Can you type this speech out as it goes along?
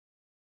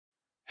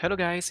Hello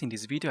guys, in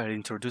this video I'll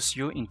introduce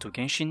you into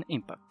Genshin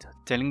Impact,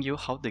 telling you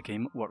how the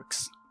game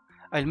works.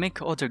 I'll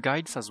make other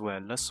guides as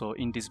well, so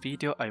in this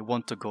video I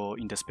want to go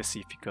in the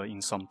specific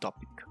in some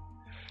topic.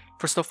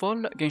 First of all,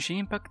 Genshin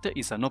Impact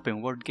is an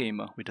open world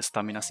game with a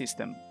stamina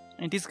system,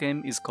 and this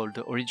game is called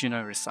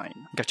Original Resin,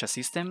 gacha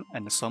system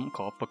and some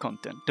co-op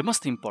content. The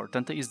most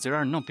important is there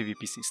are no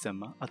PvP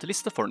system, at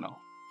least for now.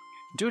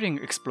 During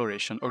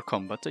exploration or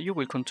combat, you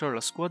will control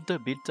a squad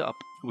built up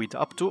with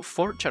up to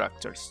 4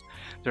 characters.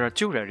 There are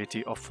 2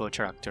 rarity of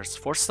characters,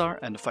 4-star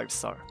and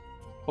 5-star.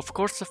 Of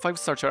course,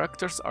 5-star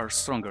characters are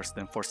stronger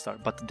than 4-star,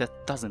 but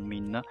that doesn't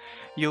mean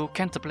you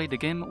can't play the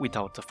game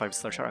without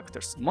 5-star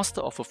characters. Most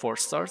of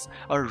 4-stars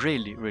are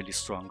really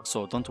strong,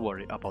 so don't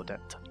worry about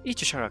that.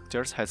 Each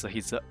character has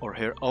his or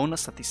her own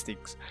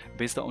statistics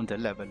based on the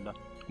level,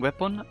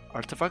 weapon,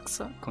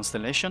 artifacts,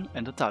 constellation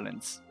and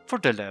talents. For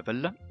the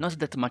level, not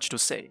that much to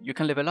say. You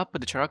can level up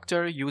the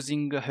character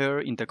using her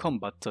in the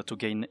combat to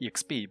gain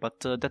EXP, but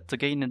that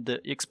gain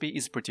the EXP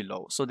is pretty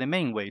low, so the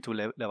main way to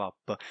level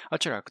up a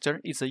character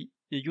is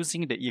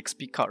using the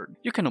EXP card.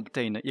 You can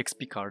obtain an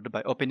EXP card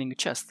by opening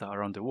chests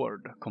around the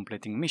world,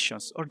 completing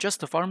missions, or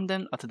just farm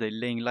them at the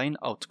lane line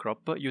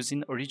outcrop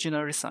using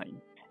Original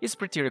Resin. It's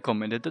pretty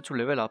recommended to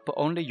level up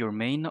only your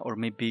main or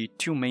maybe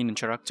 2 main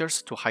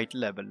characters to high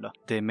level,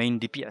 the main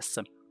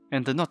DPS,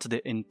 and not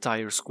the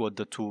entire squad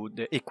to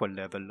the equal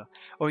level,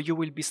 or you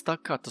will be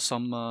stuck at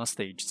some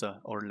stages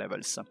or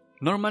levels.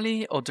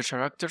 Normally, other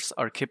characters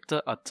are kept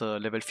at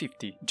level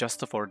 50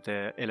 just for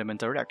the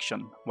elemental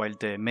reaction, while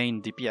the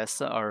main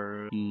DPS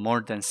are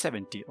more than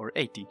 70 or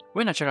 80.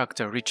 When a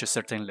character reaches a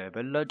certain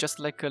level, just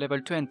like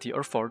level 20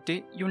 or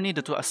 40, you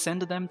need to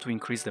ascend them to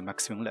increase the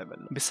maximum level.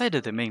 Beside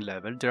the main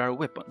level, there are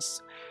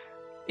weapons.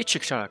 Each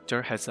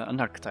character has an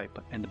archetype,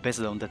 and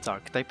based on that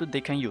archetype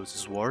they can use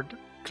sword,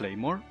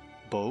 claymore,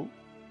 bow,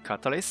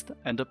 catalyst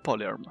and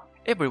polearm.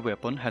 Every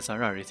weapon has a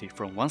rarity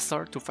from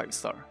 1-star to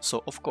 5-star,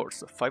 so of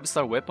course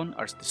 5-star weapons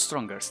are the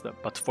strongest,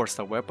 but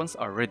 4-star weapons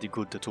are really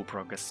good to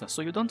progress,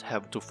 so you don't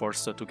have to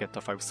force to get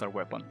a 5-star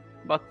weapon.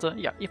 But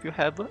yeah, if you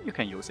have, you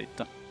can use it.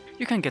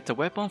 You can get a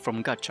weapon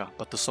from gacha,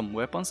 but some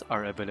weapons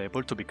are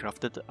available to be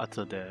crafted at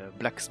the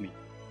blacksmith.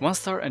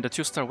 1-star and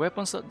 2-star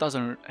weapons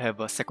doesn't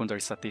have a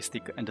secondary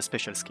statistic and a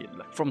special skill.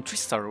 From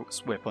 3-star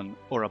weapon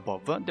or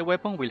above, the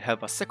weapon will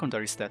have a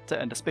secondary stat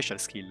and a special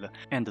skill,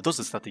 and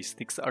those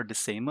statistics are the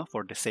same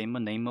for the same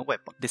name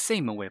weapon. The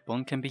same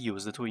weapon can be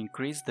used to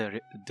increase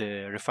the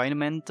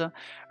refinement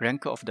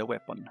rank of the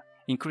weapon,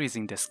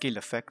 increasing the skill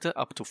effect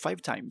up to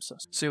 5 times,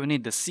 so you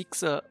need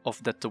 6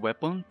 of that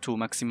weapon to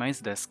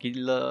maximize the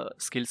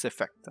skill's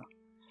effect.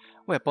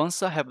 Weapons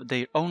have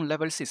their own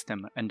level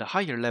system, and the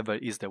higher level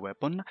is the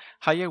weapon,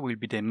 higher will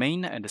be the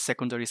main and the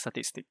secondary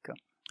statistic.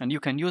 And you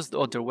can use the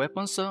other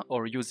weapons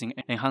or using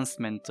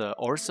enhancement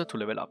ores to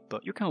level up.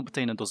 You can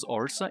obtain those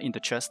ores in the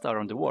chest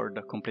around the world,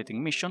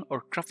 completing mission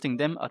or crafting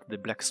them at the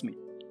blacksmith.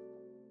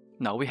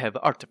 Now we have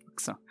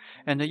artifacts,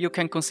 and you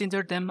can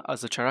consider them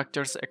as a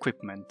character's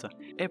equipment.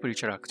 Every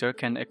character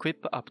can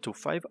equip up to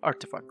 5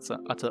 artifacts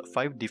at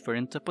 5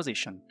 different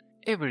positions.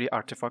 Every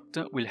artifact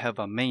will have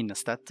a main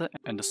stat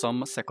and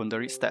some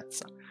secondary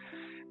stats.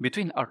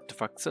 Between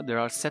artifacts there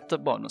are set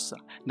bonus.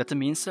 That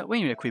means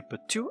when you equip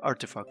 2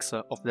 artifacts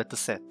of that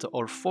set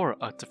or 4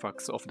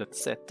 artifacts of that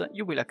set,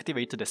 you will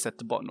activate the set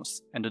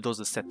bonus, and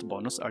those set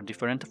bonus are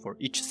different for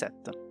each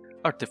set.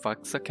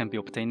 Artifacts can be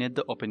obtained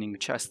opening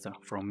chests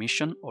from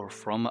mission or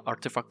from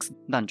artifacts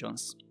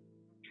dungeons.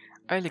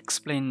 I'll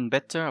explain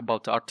better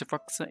about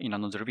artifacts in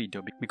another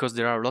video, because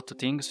there are a lot of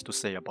things to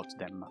say about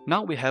them.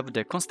 Now we have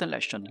the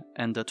constellation,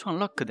 and to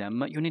unlock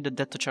them you need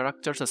that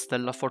character's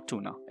Stella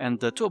Fortuna, and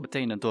to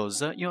obtain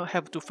those you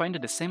have to find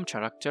the same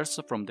characters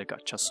from the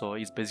gacha, so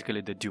it's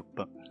basically the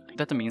dupe.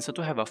 That means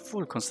to have a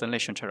full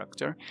constellation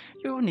character,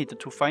 you need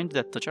to find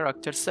that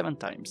character 7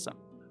 times.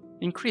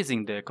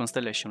 Increasing the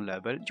constellation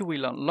level, you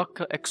will unlock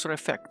extra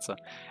effects,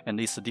 and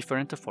it's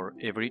different for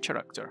every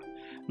character.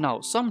 Now,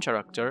 some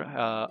characters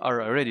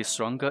are already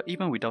strong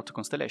even without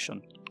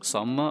constellation.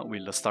 Some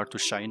will start to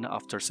shine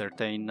after a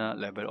certain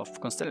level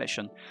of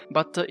constellation,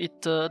 but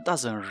it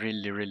doesn't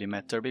really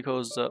matter,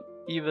 because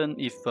even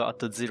if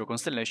at 0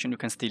 constellation you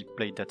can still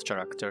play that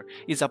character.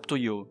 It's up to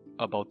you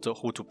about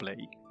who to play.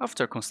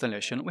 After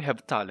constellation we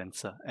have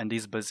talents, and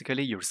is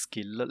basically your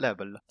skill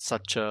level,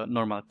 such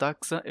normal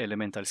attacks,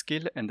 elemental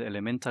skill and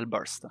elemental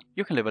burst.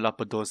 You can level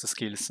up those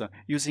skills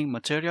using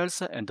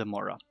materials and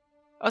more.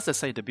 As I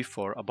said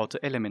before about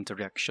element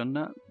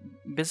reaction,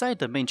 beside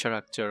the main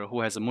character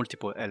who has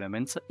multiple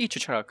elements,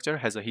 each character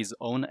has his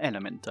own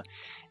element.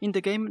 In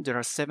the game there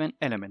are 7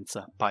 elements: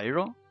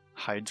 Pyro,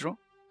 Hydro,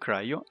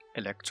 Cryo,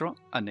 Electro,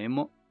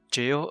 Anemo,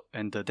 Geo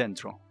and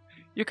Dendro.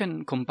 You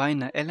can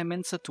combine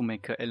elements to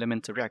make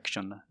element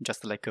reaction,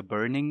 just like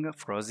burning,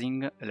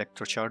 freezing,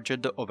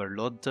 electrocharged,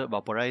 overload,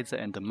 vaporize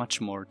and much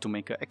more to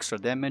make extra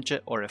damage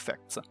or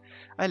effects.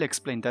 I'll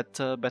explain that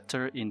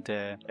better in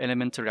the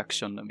element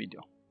reaction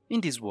video. In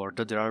this world,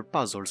 there are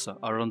puzzles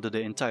around the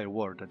entire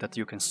world that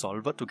you can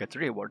solve to get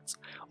rewards,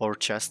 or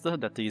chests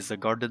that is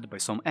guarded by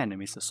some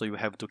enemies, so you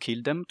have to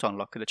kill them to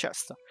unlock the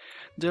chest.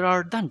 There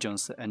are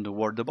dungeons and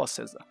world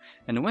bosses,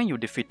 and when you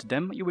defeat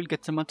them, you will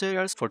get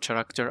materials for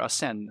character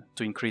ascend,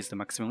 to increase the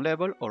maximum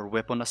level, or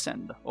weapon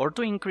ascend, or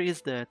to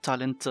increase the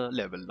talent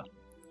level.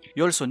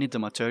 You also need the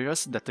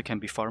materials that can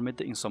be farmed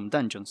in some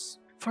dungeons.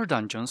 For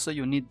dungeons,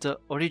 you need the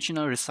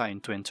original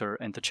Resin to enter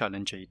and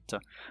challenge it.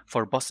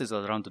 For bosses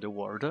around the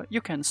world, you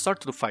can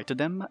start to fight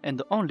them,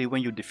 and only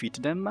when you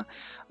defeat them,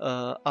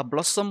 a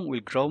blossom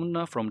will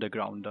grow from the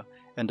ground.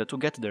 And to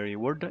get the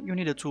reward, you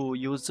need to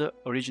use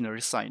original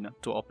Resin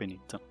to open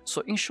it.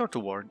 So in short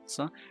words,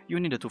 you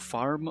need to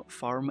farm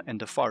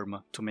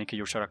to make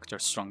your character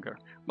stronger.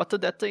 But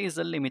that is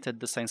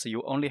limited since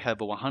you only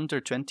have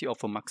 120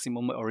 of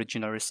maximum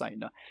original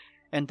Resin.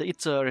 And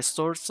it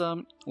restores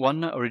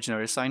one original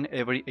Resin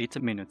every 8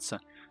 minutes.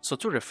 So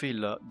to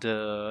refill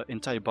the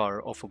entire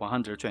bar of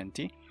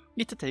 120,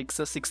 it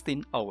takes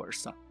 16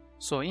 hours.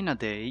 So in a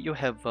day, you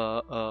have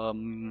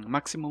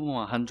maximum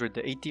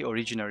 180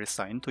 original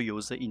Resin to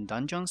use in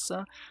dungeons,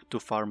 to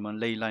farm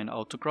leyline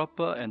outcrop,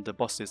 and the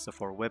bosses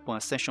for weapon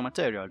ascension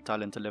material,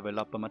 talent level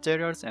up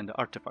materials, and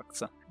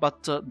artifacts.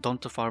 But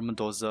don't farm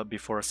those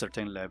before a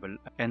certain level,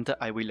 and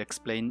I will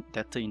explain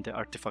that in the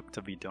artifact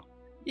video.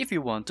 If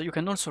you want, you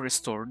can also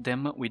restore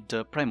them with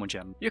the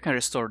Primogem. You can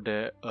restore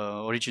the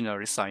original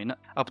Resin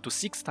up to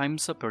 6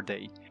 times per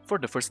day. For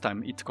the first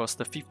time it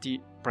costs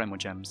 50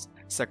 Primogems,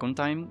 second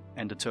time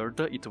and the third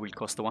it will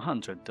cost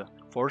 100,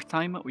 fourth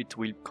time it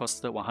will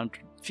cost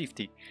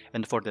 150,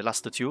 and for the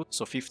last two,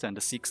 so fifth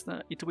and sixth,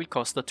 it will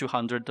cost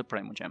 200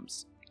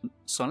 Primogems.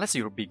 So unless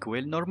you're big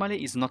whale, normally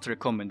it's not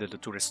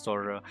recommended to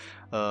restore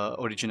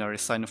original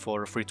Resin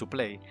for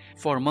free-to-play.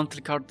 For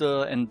monthly card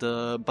and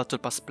battle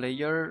pass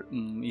player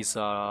is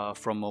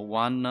from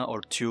 1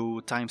 or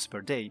 2 times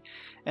per day.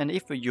 And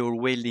if you're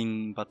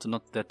whaling but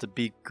not that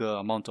big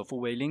amount of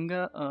whaling,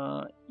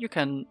 you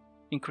can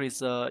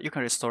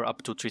restore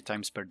up to 3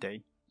 times per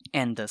day.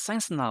 And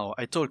since now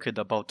I talked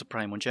about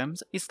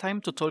Primogems, it's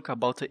time to talk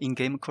about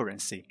in-game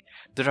currency.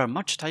 There are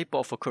much type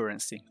of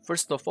currency.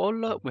 First of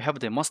all, we have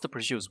the most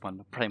precious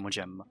one,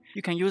 Primogem.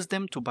 You can use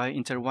them to buy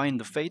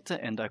Intertwined Fate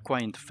and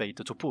Acquaint Fate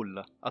to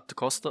pull, at the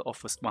cost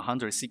of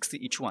 160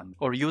 each one,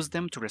 or use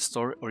them to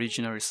restore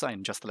original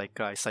Resin, just like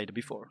I said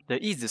before.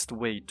 The easiest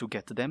way to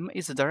get them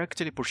is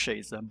directly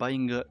purchase,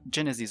 buying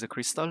Genesis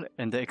Crystal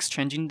and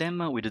exchanging them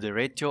with the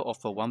ratio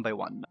of 1 by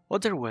 1.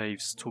 Other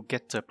ways to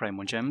get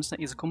Primogems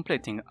is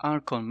completing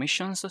Archon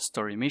missions,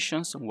 story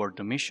missions,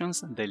 world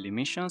missions, daily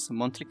missions,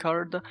 monthly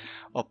card,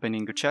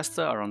 opening chests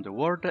around the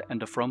world,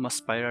 and from a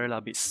Spiral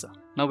Abyss.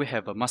 Now we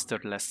have a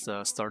Masterless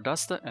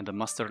Stardust and a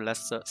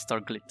Masterless Star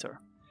Glitter.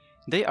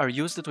 They are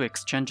used to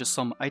exchange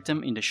some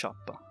item in the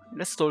shop.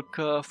 Let's talk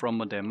from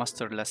the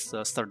Masterless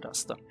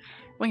Stardust.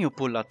 When you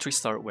pull a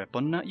 3-star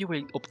weapon, you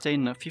will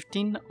obtain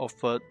 15 of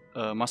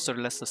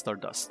Masterless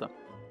Stardust.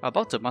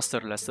 About the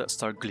Masterless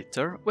Star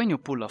Glitter, when you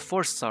pull a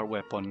 4-star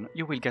weapon,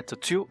 you will get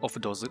 2 of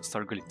those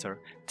Star Glitter,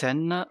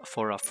 10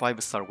 for a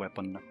 5-star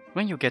weapon.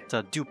 When you get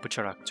a dupe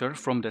character,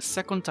 from the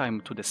 2nd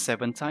time to the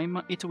 7th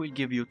time, it will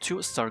give you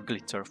 2 Star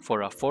Glitter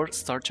for a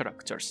 4-star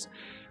characters,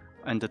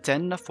 and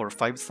 10 for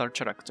 5-star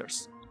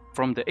characters.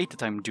 From the 8th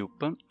time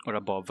dupe, or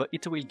above,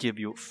 it will give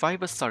you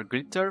 5-star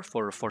Glitter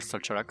for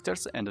 4-star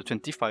characters and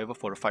 25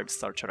 for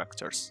 5-star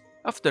characters.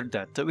 After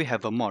that, we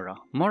have Mora.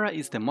 Mora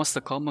is the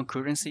most common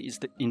currency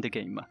in the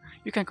game.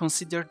 You can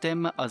consider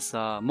them as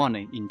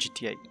money in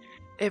GTA.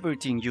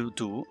 Everything you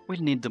do will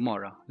need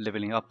Mora.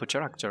 Leveling up a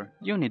character,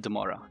 you need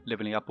Mora.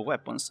 Leveling up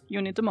weapons,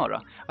 you need Mora.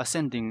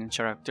 Ascending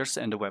characters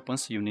and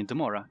weapons, you need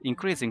Mora.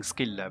 Increasing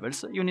skill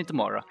levels, you need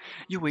Mora.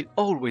 You will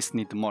always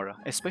need Mora,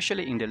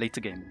 especially in the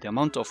late game. The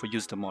amount of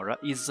used Mora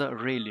is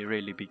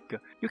really big.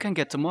 You can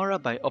get Mora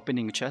by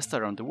opening chests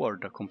around the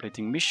world,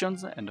 completing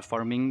missions, and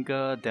farming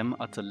them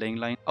at the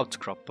Leyline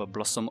Outcrop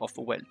Blossom of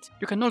Wealth.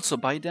 You can also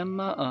buy them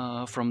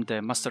from the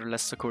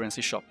Masterless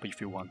Currency shop if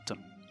you want.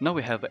 Now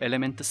we have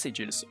element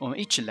sigils. On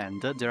each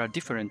land there are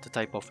different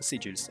type of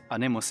sigils.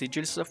 Anemo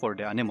sigils for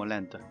the Anemo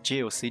land,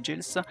 Geo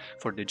sigils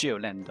for the Geo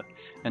land,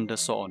 and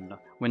so on,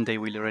 when they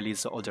will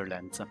release other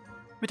lands.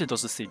 With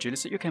those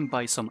sigils you can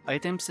buy some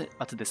items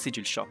at the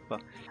sigil shop.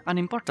 An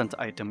important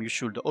item you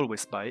should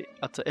always buy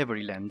at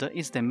every land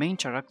is the main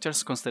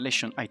character's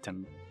constellation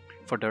item.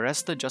 For the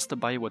rest, just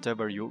buy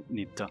whatever you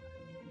need.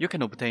 You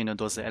can obtain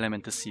those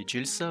element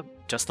sigils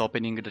just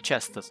opening the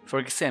chests. For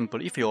example,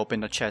 if you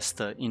open a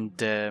chest in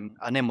the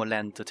Anemo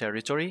land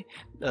territory,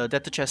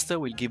 that chest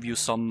will give you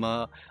some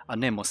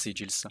Anemo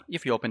sigils.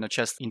 If you open a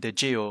chest in the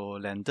Geo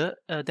land,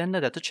 then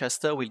that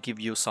chest will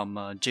give you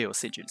some Geo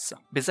sigils.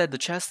 Beside the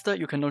chest,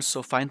 you can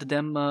also find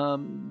them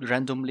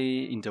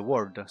randomly in the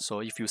world.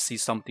 So if you see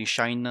something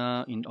shine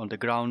on the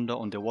ground,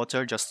 on the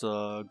water, just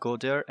go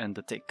there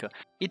and take.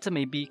 It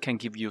maybe can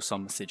give you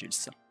some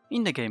sigils.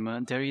 In the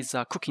game, there is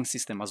a cooking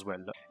system as well.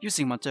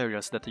 Using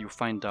materials that you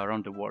find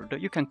around the world,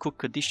 you can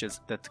cook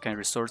dishes that can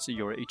restore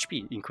your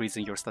HP,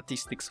 increasing your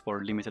statistics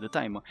for limited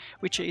time,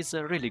 which is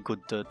really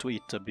good to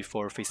eat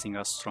before facing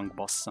a strong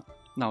boss.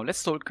 Now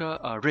let's talk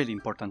a really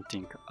important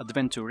thing,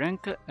 adventure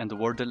rank and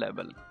world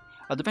level.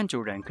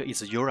 Adventure rank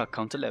is your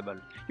account level.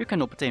 You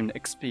can obtain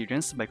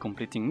experience by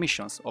completing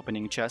missions,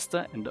 opening chests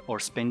and or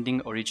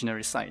spending original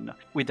resin,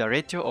 with a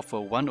ratio of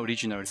 1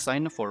 original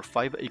resin for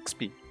 5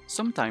 XP.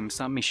 Sometimes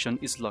a mission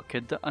is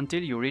locked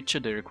until you reach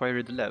the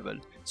required level,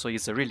 so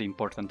it's really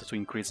important to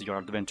increase your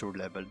adventure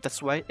level.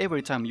 That's why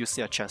every time you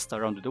see a chest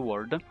around the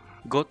world,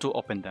 go to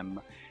open them.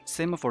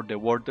 Same for the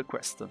world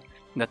quest,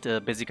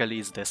 that basically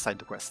is the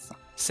side quest.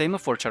 Same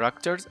for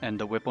characters and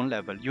the weapon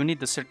level. You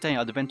need a certain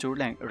adventure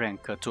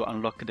rank to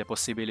unlock the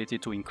possibility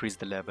to increase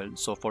the level,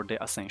 so for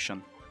the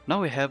ascension.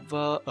 Now we have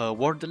a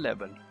world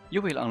level.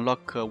 You will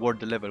unlock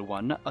world level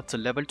 1 at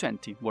level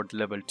 20, world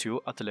level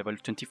 2 at level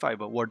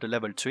 25, world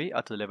level 3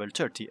 at level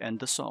 30,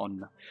 and so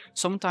on.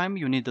 Sometimes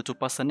you need to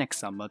pass an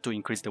exam to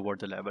increase the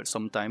world level,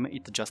 sometimes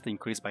it just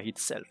increases by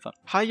itself.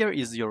 Higher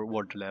is your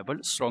world level,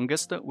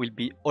 strongest will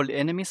be all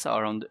enemies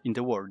around in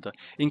the world,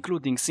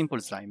 including simple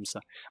slimes,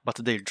 but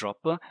their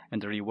drop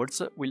and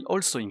rewards will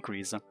also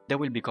increase. They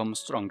will become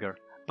stronger,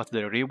 but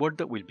the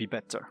reward will be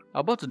better.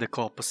 About the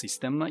co-op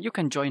system, you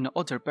can join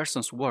other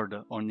person's world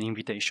on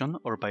invitation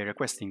or by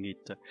requesting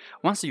it.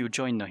 Once you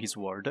join his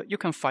world, you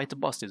can fight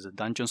bosses,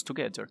 dungeons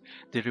together.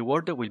 The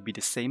reward will be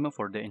the same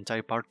for the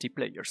entire party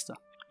players.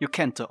 You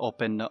can't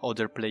open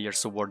other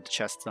players' world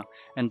chests,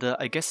 and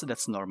I guess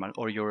that's normal,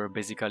 or you're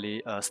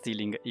basically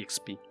stealing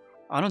XP.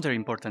 Another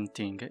important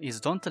thing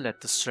is don't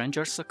let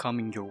strangers come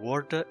in your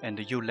world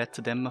and you let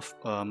them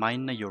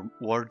mine your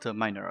world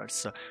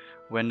minerals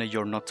when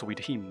you're not with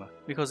him.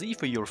 Because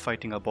if you're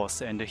fighting a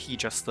boss and he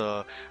just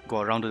go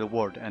around the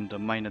world and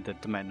mine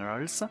the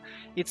minerals,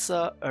 it's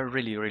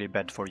really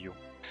bad for you.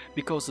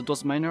 Because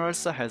those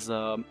minerals has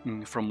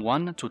from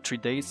 1 to 3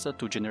 days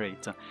to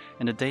generate,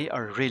 and they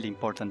are really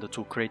important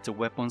to create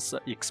weapons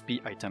XP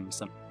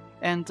items.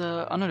 And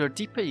another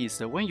tip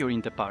is when you're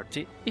in the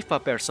party, if a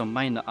person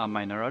mines a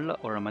mineral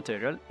or a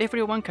material,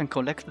 everyone can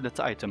collect that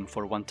item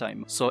for one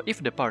time. So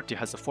if the party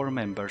has 4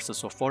 members,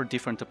 so 4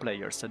 different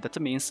players, that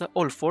means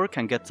all 4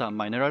 can get a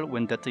mineral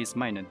when that is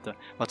mined,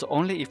 but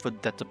only if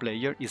that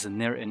player is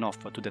near enough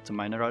to that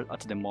mineral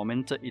at the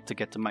moment it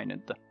gets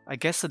mined. I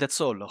guess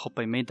that's all. Hope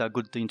I made a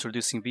good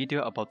introducing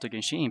video about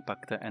Genshin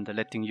Impact and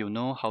letting you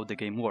know how the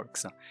game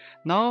works.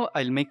 Now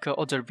I'll make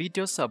other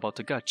videos about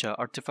gacha,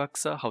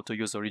 artifacts, how to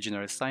use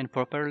original sign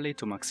properly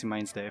to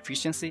maximize the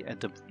efficiency,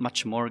 and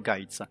much more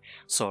guides.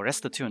 So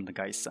rest tuned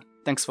guys.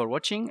 Thanks for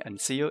watching and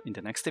see you in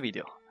the next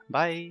video.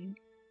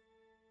 Bye!